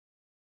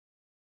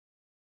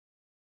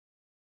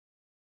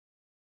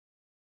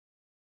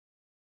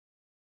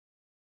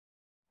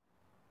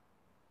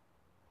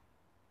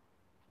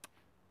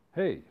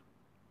Hey,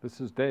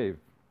 this is Dave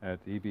at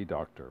EV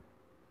Doctor.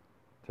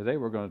 Today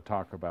we're going to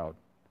talk about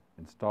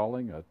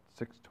installing a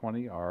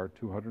 620R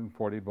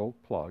 240 volt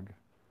plug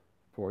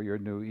for your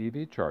new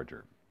EV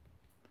charger.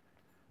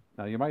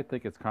 Now you might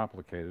think it's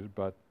complicated,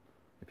 but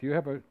if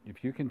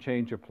you can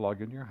change a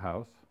plug in your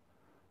house,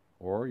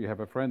 or you have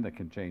a friend that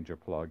can change your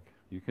plug,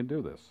 you can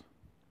do this.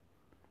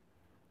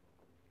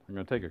 I'm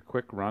going to take a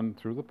quick run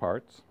through the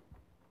parts,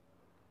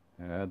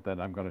 and then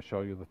I'm going to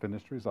show you the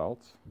finished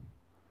results,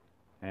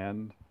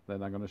 and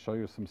then I'm going to show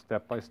you some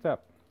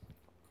step-by-step.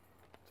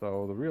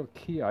 So the real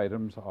key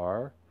items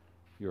are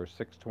your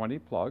 620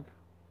 plug,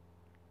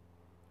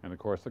 and of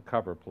course a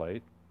cover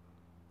plate,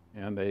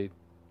 and a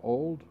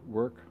old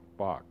work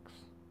box.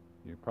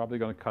 You're probably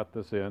going to cut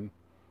this in.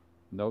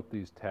 Note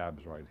these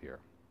tabs right here.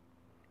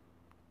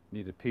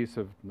 Need a piece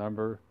of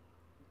number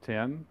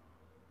 10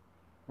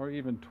 or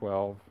even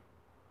 12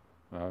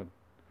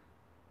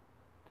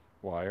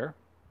 wire.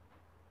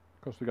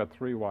 Of course, we got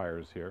 3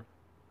 wires here: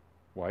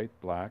 white,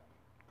 black,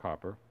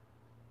 copper.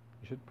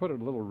 You should put a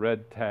little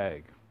red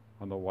tag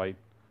on the white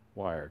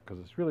wire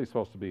because it's really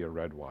supposed to be a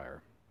red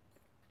wire.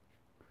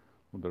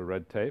 A little bit of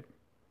red tape,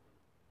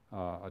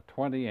 a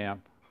 20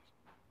 amp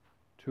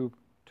two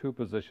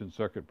position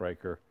circuit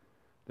breaker.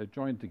 They're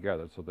joined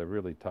together, so they're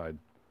really tied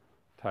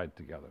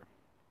together.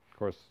 Of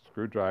course,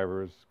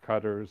 screwdrivers,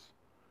 cutters,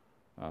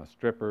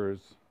 strippers,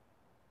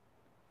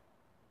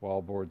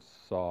 wallboard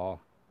saw.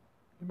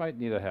 You might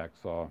need a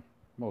hacksaw,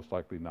 most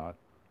likely not,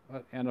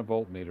 and a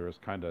voltmeter is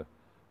kind of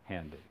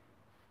handy.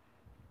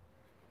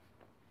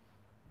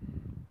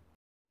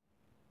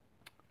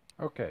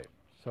 Okay,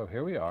 so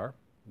here we are.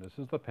 This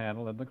is the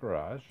panel in the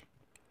garage,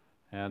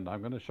 and I'm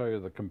going to show you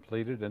the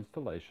completed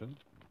installation,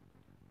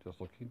 just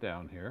looking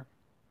down here.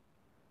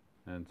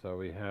 And so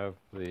we have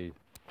the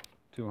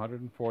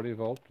 240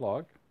 volt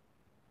plug.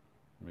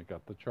 We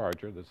got the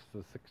charger. This is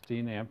the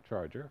 16 amp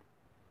charger.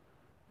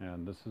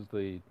 And this is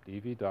the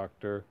EV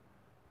Doctor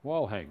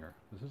wall hanger.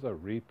 This is a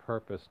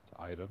repurposed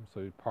item,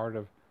 so it's part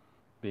of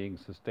being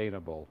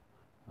sustainable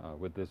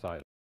with this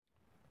item.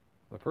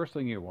 The first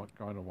thing you're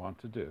going to want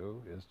to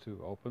do is to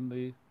open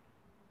the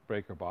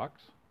breaker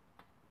box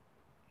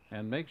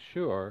and make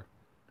sure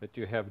that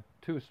you have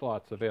 2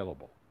 slots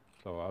available.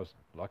 So I was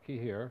lucky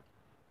here.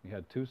 We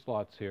had 2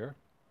 slots here,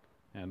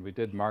 and we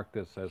did mark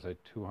this as a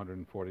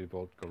 240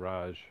 volt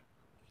garage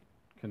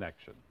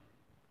connection.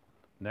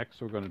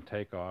 Next, we're going to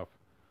take off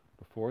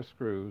the 4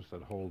 screws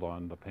that hold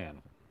on the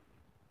panel.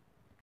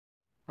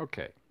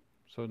 Okay,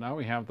 so now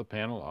we have the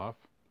panel off.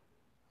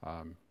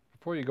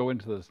 Before you go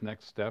into this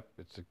next step,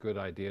 it's a good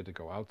idea to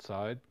go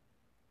outside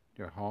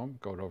your home,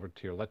 go over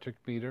to your electric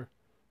meter,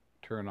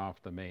 turn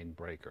off the main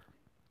breaker.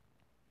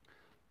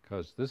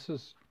 Because this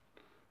is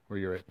where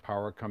your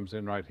power comes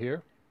in right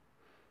here.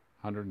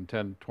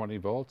 110, 20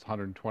 volts,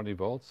 120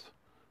 volts.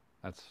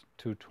 That's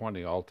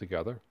 220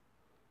 altogether.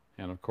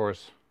 And of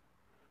course,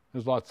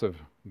 there's lots of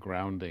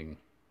grounding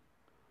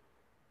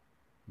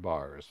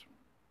bars.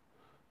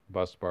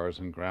 Bus bars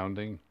and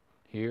grounding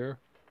here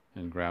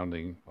and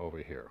grounding over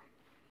here.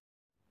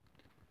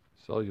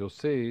 So you'll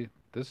see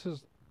this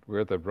is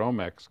where the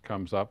Romex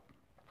comes up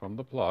from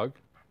the plug.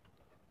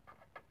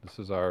 This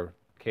is our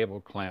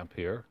cable clamp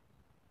here.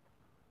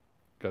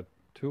 Got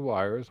 2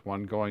 wires,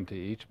 one going to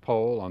each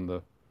pole on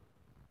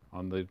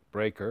the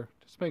breaker.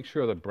 Just make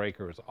sure the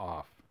breaker is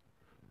off.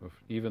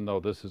 Even though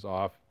this is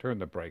off, turn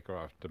the breaker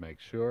off to make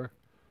sure.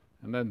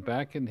 And then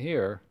back in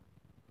here,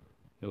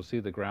 you'll see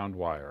the ground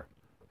wire.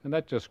 And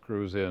that just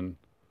screws in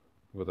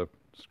with a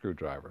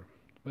screwdriver.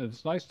 But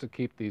it's nice to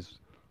keep these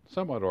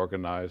somewhat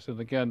organized. And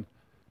again,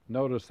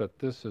 notice that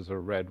this is a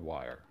red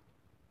wire.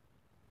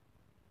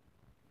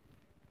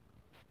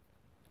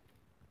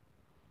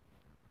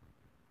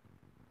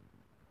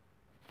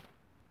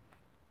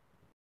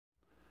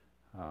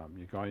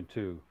 You're going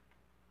to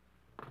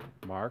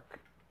mark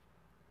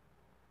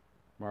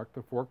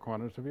the 4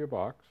 corners of your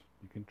box.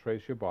 You can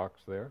trace your box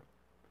there.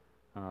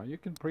 You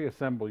can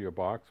pre-assemble your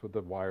box with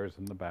the wires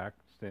in the back,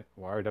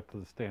 wired up to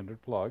the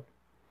standard plug.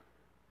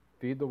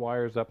 Feed the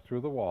wires up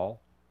through the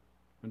wall,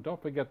 and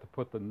don't forget to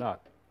put the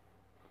nut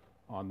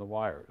on the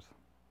wires.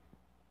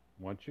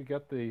 Once you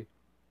get the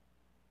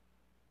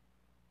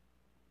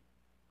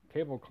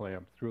cable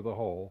clamp through the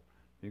hole,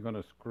 you're going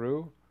to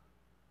screw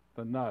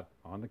the nut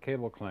on the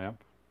cable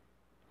clamp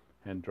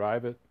and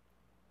drive it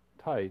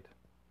tight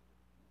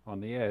on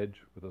the edge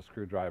with a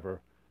screwdriver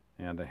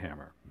and a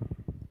hammer.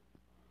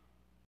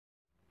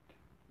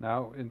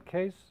 Now, in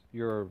case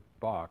your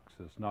box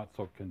is not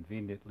so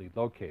conveniently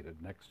located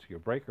next to your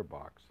breaker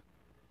box,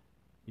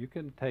 you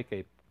can take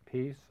a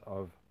piece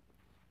of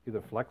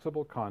either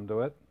flexible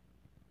conduit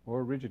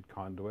or rigid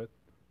conduit.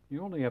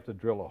 You only have to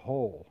drill a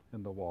hole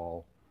in the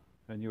wall,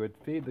 and you would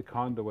feed the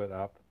conduit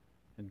up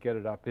and get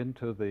it up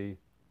into the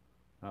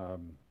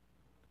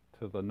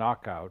to the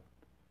knockout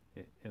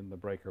in the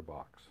breaker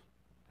box.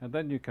 And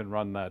then you can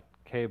run that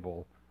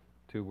cable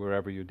to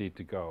wherever you need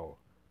to go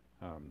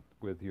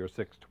with your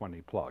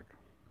 620 plug.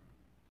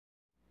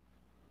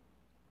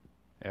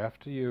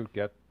 After you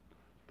get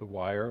the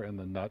wire and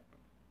the nut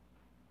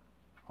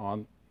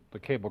on the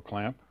cable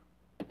clamp.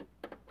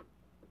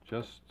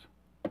 Just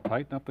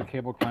tighten up the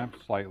cable clamp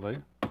slightly,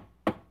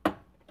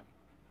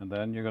 and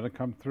then you're going to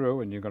come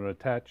through and you're going to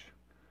attach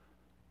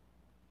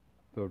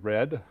the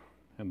red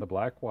and the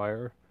black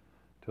wire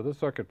to the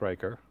circuit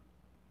breaker.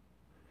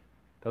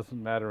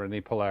 Doesn't matter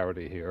any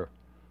polarity here,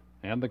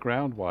 and the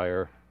ground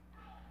wire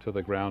to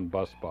the ground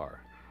bus bar.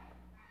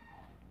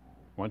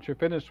 Once you're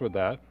finished with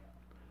that,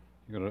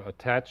 you're going to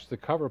attach the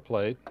cover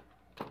plate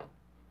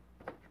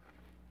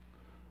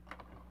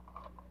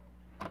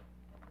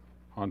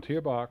onto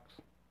your box,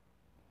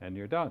 and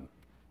you're done.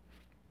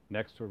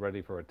 Next, we're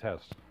ready for a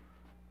test.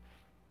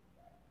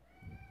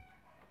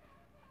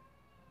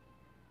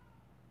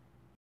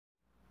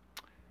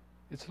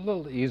 It's a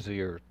little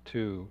easier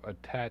to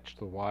attach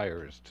the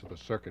wires to the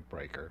circuit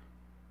breaker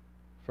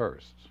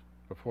first,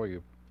 before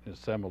you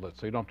assemble it,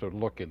 so you don't have to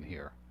look in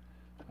here.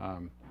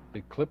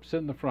 It clips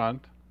in the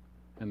front,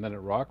 and then it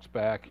rocks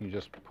back, and you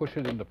just push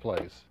it into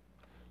place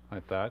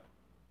like that,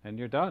 and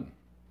you're done.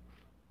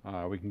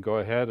 We can go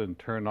ahead and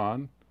turn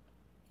on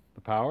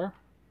the power.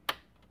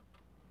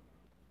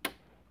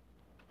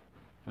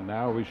 And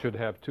now we should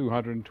have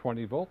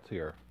 220 volts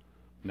here.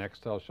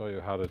 Next, I'll show you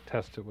how to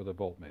test it with a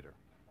voltmeter.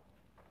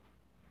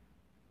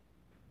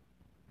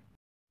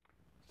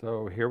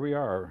 So here we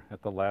are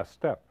at the last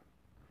step.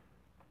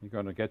 You're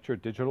going to get your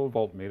digital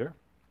voltmeter.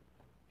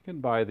 You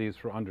can buy these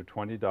for under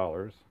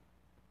 $20.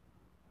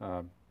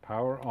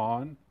 Power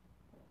on,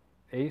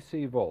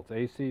 AC volts,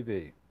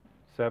 ACV,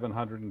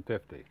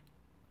 750.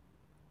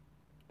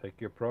 Take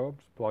your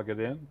probes, plug it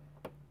in.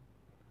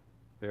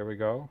 There we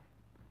go,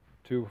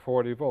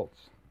 240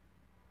 volts.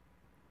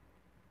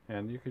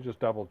 And you can just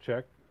double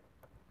check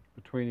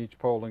between each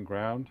pole and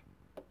ground,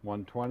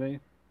 120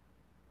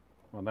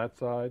 on that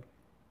side,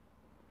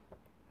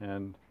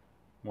 and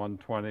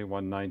 120,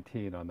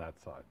 119 on that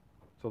side.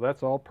 So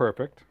that's all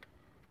perfect.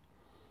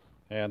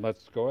 And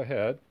let's go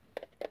ahead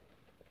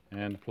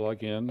and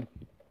plug in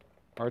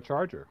our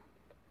charger.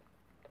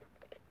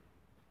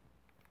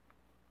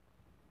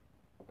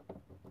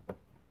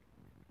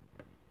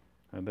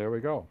 And there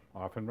we go,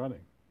 off and running.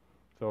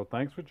 So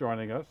thanks for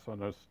joining us on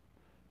this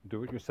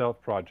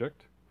do-it-yourself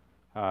project.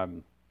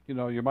 You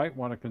know, you might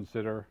want to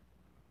consider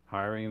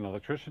hiring an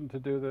electrician to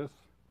do this,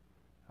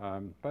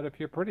 but if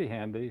you're pretty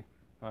handy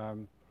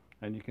and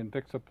you can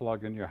fix a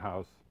plug in your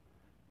house,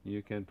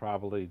 you can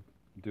probably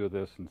do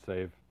this and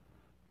save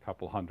a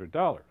couple $100.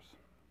 Of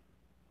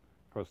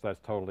course,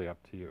 that's totally up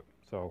to you.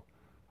 So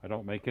I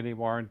don't make any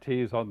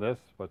warranties on this,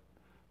 but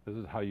this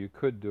is how you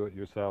could do it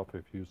yourself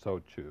if you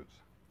so choose.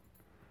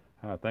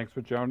 Thanks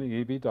for joining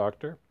EV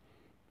Doctor.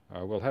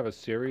 We'll have a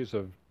series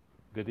of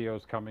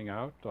videos coming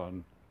out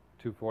on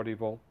 240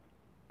 volt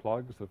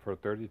plugs for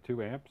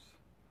 32 amps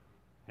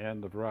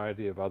and a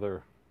variety of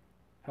other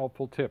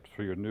helpful tips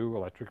for your new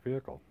electric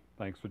vehicle.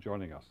 Thanks for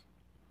joining us.